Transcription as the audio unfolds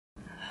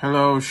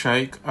Hello,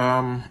 Sheikh.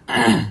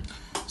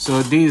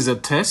 So this is a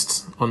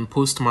test on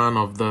Postman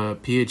of the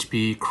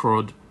PHP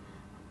CRUD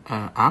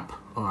app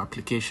or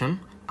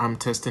application. I'm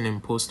testing in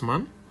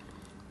Postman.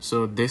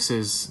 So this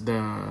is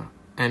the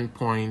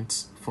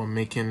endpoint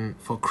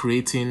for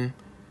creating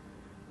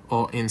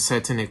or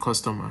inserting a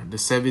customer. The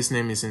service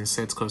name is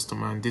insert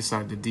customer, and these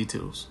are the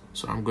details.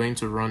 So I'm going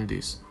to run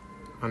this,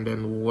 and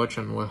then we'll watch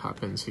on what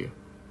happens here.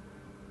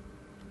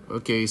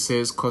 Okay, it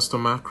says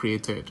customer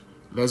created.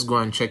 Let's go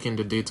and check in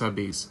the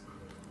database.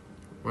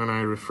 When I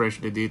refresh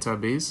the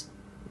database,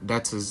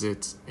 that is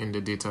it in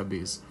the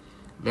database.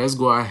 Let's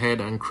go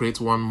ahead and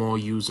create one more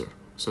user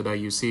so that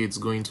you see it's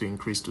going to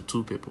increase to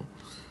 2 people.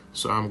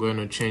 So I'm going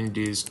to change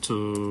this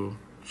to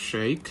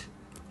Sheikh.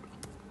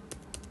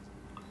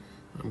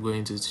 I'm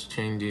going to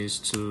change this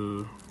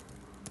to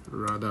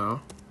Radar,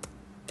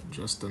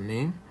 just the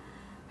name.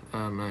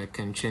 I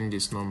can change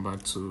this number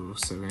to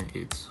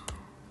 78.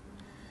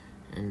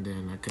 And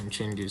then I can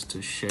change this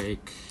to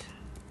Sheikh.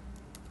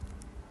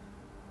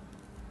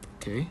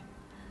 Okay,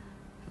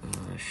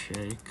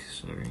 Sheikh,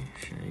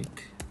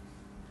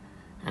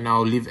 and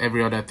I'll leave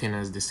every other thing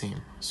as the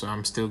same. So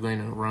I'm still going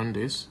to run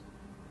this.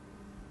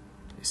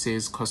 It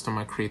says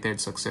customer created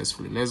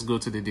successfully. Let's go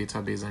to the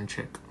database and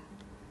check.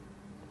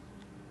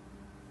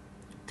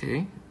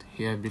 Okay,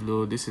 here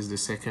below, this is the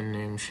second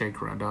name, Sheikh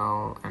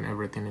Radal, and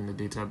everything in the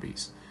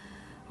database.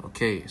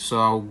 Okay, so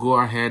I'll go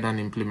ahead and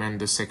implement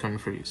the second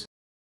phrase.